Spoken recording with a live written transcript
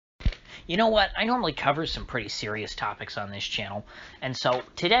You know what? I normally cover some pretty serious topics on this channel, and so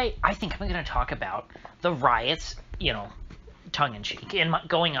today I think I'm going to talk about the riots, tongue-in-cheek,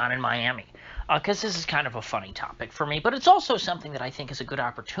 going on in Miami. Because this is kind of a funny topic for me, but it's also something that I think is a good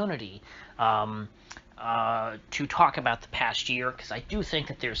opportunity to talk about the past year, because I do think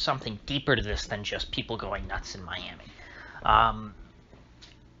that there's something deeper to this than just people going nuts in Miami.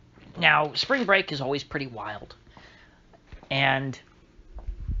 Now, spring break is always pretty wild, and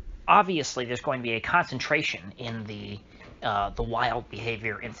obviously there's going to be a concentration in the wild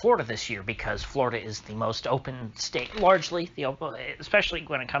behavior in Florida this year, because Florida is the most open state, largely, especially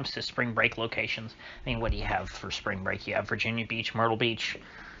when it comes to spring break locations. I mean, what do you have for spring break? You have Virginia Beach, Myrtle Beach,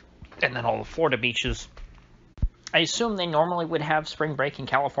 and then all the Florida beaches. I assume they normally would have spring break in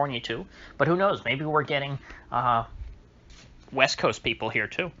California too, but who knows? Maybe we're getting West Coast people here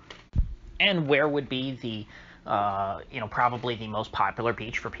too. And where would be the probably the most popular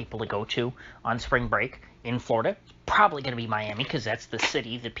beach for people to go to on spring break in Florida? It's probably going to be Miami, because that's the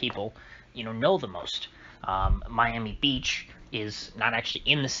city that people, know the most. Miami Beach is not actually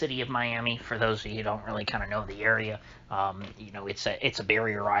in the city of Miami. For those of you who don't really kind of know the area, it's a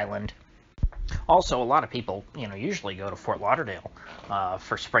barrier island. Also, a lot of people, usually go to Fort Lauderdale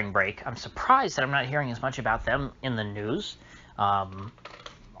for spring break. I'm surprised that I'm not hearing as much about them in the news.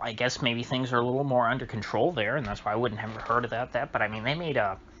 I guess maybe things are a little more under control there, and that's why I wouldn't have heard about that. But I mean, they made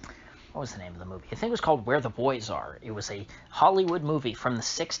what was the name of the movie? I think it was called Where the Boys Are. It was a Hollywood movie from the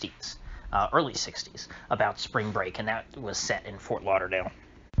 60s, early 60s, about spring break, and that was set in Fort Lauderdale.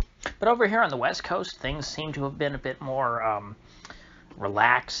 But over here on the West Coast, things seem to have been a bit more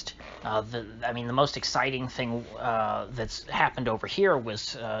relaxed. The most exciting thing that's happened over here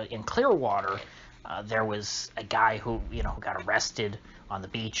was in Clearwater. There was a guy who got arrested on the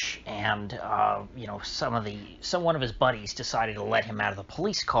beach, and one of his buddies decided to let him out of the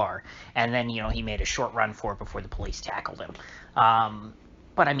police car, and then he made a short run for it before the police tackled him.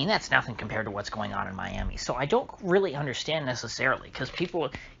 But I mean, that's nothing compared to what's going on in Miami. So I don't really understand necessarily, because people,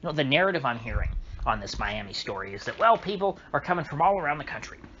 the narrative I'm hearing on this Miami story is that, well, people are coming from all around the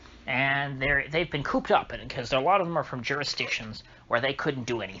country, and they've been cooped up, and because a lot of them are from jurisdictions where they couldn't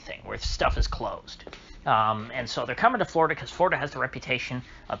do anything, where stuff is closed, and so they're coming to Florida because Florida has the reputation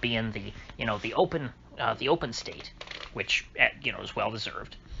of being the open state, which is well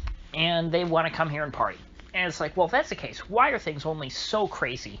deserved, and they want to come here and party. And it's like, well, if that's the case, why are things only so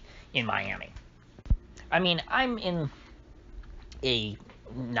crazy in Miami? I mean, I'm in a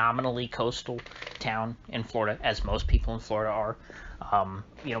nominally coastal town in Florida, as most people in Florida are.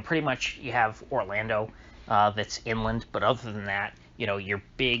 Pretty much you have Orlando that's inland, but other than that, your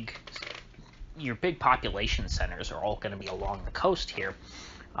big population centers are all going to be along the coast here.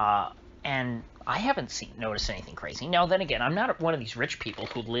 And I haven't noticed anything crazy. Now, then again, I'm not one of these rich people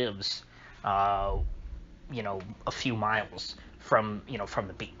who lives, a few miles from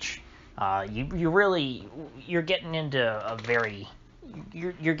the beach. You're getting into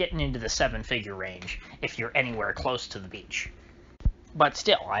you're getting into the seven-figure range if you're anywhere close to the beach. But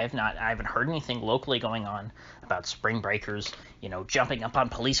still, I haven't heard anything locally going on about spring breakers, jumping up on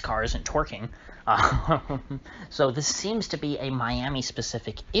police cars and twerking. So this seems to be a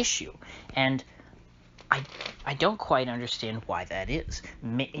Miami-specific issue, and I don't quite understand why that is.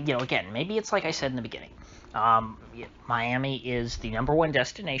 Again, maybe it's like I said in the beginning. Miami is the #1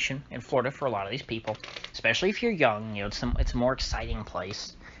 destination in Florida for a lot of these people, especially if you're young. It's a more exciting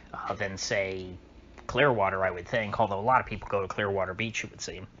place than, say, Clearwater, I would think, although a lot of people go to Clearwater Beach, it would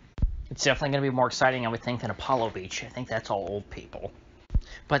seem. It's definitely going to be more exciting, I would think, than Apollo Beach. I think that's all old people.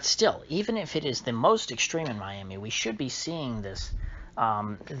 But still, even if it is the most extreme in Miami, we should be seeing this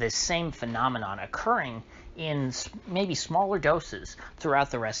same phenomenon occurring in maybe smaller doses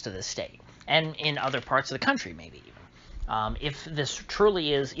throughout the rest of the state, and in other parts of the country, maybe even. If this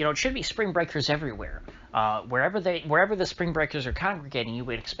truly is, it should be spring breakers everywhere. Wherever the spring breakers are congregating, you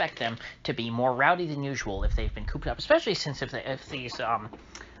would expect them to be more rowdy than usual if they've been cooped up, especially since if these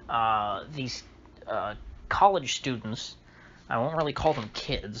college students, I won't really call them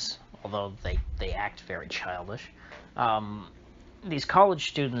kids, although they act very childish. These college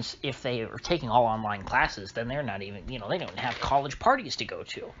students, if they are taking all online classes, then they're not even, they don't have college parties to go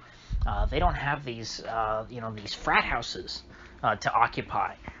to. They don't have these frat houses to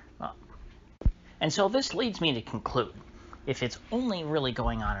occupy. And so this leads me to conclude, if it's only really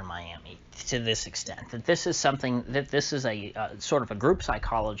going on in Miami to this extent, that this is a sort of a group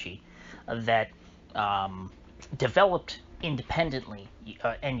psychology that developed independently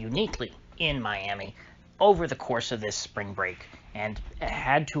and uniquely in Miami over the course of this spring break, and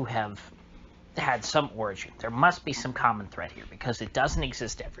had to have had some origin. There must be some common thread here because it doesn't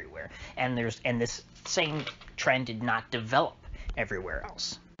exist everywhere, and this same trend did not develop everywhere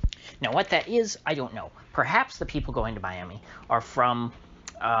else. Now, what that is, I don't know. Perhaps the people going to Miami are from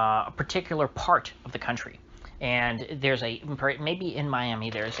a particular part of the country, and maybe in Miami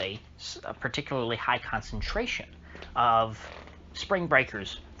there's a particularly high concentration of spring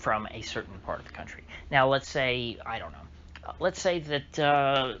breakers from a certain part of the country. Now, let's say, I don't know, let's say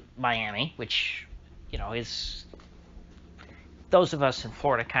that Miami, which, is, those of us in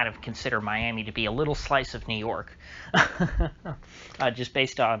Florida kind of consider Miami to be a little slice of New York, just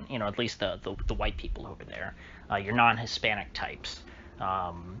based on, at least the white people over there, your non-Hispanic types.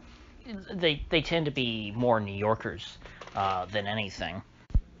 They tend to be more New Yorkers than anything.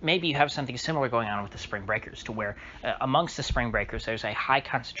 Maybe you have something similar going on with the spring breakers, to where amongst the spring breakers there's a high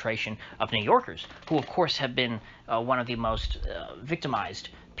concentration of New Yorkers, who of course have been one of the most victimized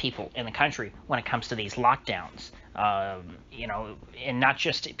people in the country when it comes to these lockdowns. And not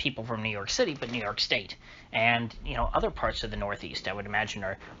just people from New York City, but New York State, and other parts of the Northeast, I would imagine,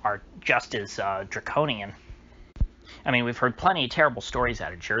 are just as draconian. I mean, we've heard plenty of terrible stories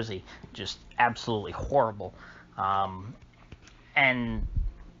out of Jersey, just absolutely horrible. And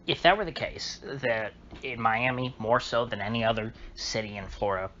if that were the case, that in Miami, more so than any other city in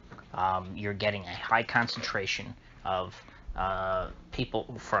Florida, you're getting a high concentration of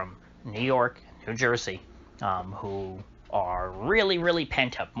people from New York, New Jersey, who are really, really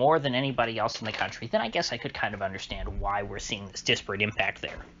pent up, more than anybody else in the country, then I guess I could kind of understand why we're seeing this disparate impact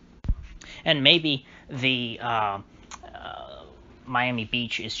there. And maybe the Miami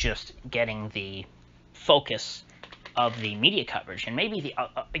Beach is just getting the focus of the media coverage, and maybe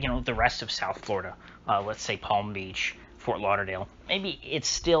the rest of South Florida, let's say Palm Beach, Fort Lauderdale, maybe it's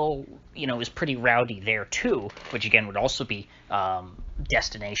still is pretty rowdy there too, which again would also be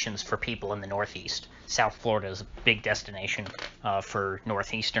destinations for people in the Northeast. South Florida is a big destination for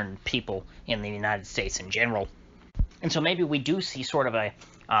Northeastern people in the United States in general, and so maybe we do see sort of a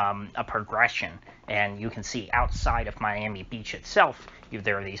progression, and you can see outside of Miami Beach itself,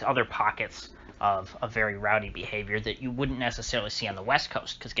 there are these other pockets of very rowdy behavior that you wouldn't necessarily see on the West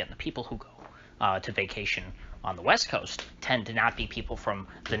Coast, because again, the people who go to vacation on the West Coast tend to not be people from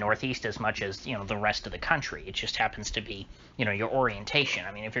the Northeast as much as the rest of the country. It just happens to be your orientation.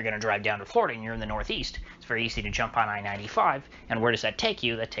 I mean, if you're going to drive down to Florida and you're in the Northeast, it's very easy to jump on I-95, and where does that take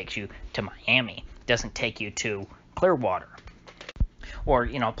you? That takes you to Miami. It doesn't take you to Clearwater, or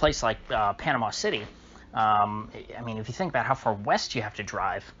a place like Panama City. I mean, if you think about how far west you have to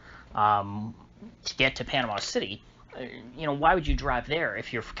drive to get to Panama City, why would you drive there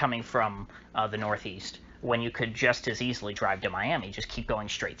if you're coming from the Northeast, when you could just as easily drive to Miami? Just keep going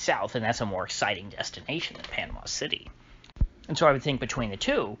straight south, and that's a more exciting destination than Panama City. And so I would think between the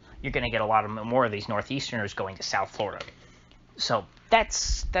two, you're going to get a lot more of these Northeasterners going to South Florida. So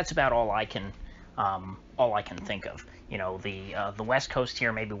that's about all I can think of. The West Coast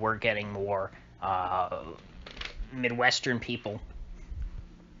here, maybe we're getting more Midwestern people.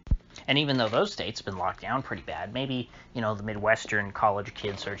 And even though those states have been locked down pretty bad, maybe, the Midwestern college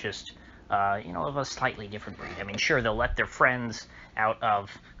kids are just, of a slightly different breed. I mean, sure, they'll let their friends out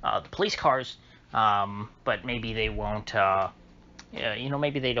of the police cars, but maybe they won't,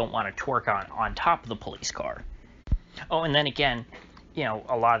 maybe they don't want to twerk on top of the police car. Oh, and then again,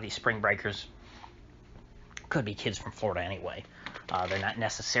 a lot of these spring breakers could be kids from Florida anyway. They're not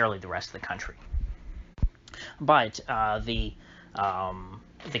necessarily the rest of the country. But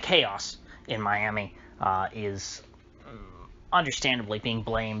the chaos in Miami is understandably being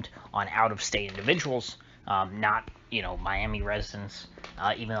blamed on out-of-state individuals, not Miami residents.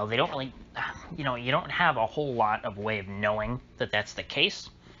 Even though they don't really, you don't have a whole lot of way of knowing that that's the case,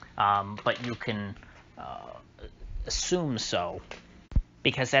 but you can assume so,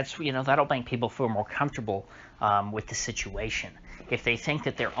 because that's that'll make people feel more comfortable with the situation. If they think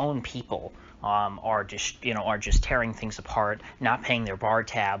that their own people are just tearing things apart, not paying their bar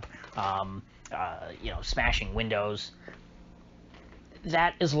tab, smashing windows,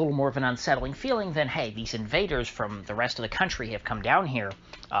 that is a little more of an unsettling feeling than, hey, these invaders from the rest of the country have come down here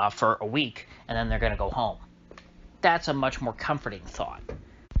for a week and then they're going to go home. That's a much more comforting thought.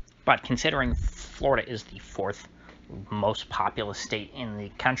 But considering Florida is the fourth most populous state in the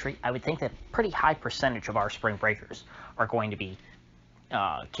country, I would think that a pretty high percentage of our spring breakers are going to be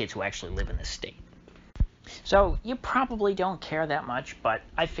kids who actually live in this state. So you probably don't care that much, but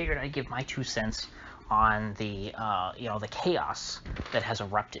I figured I'd give my 2 cents on the the chaos that has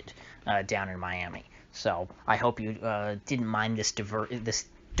erupted down in Miami. So I hope you didn't mind this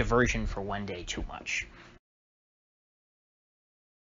diversion for one day too much.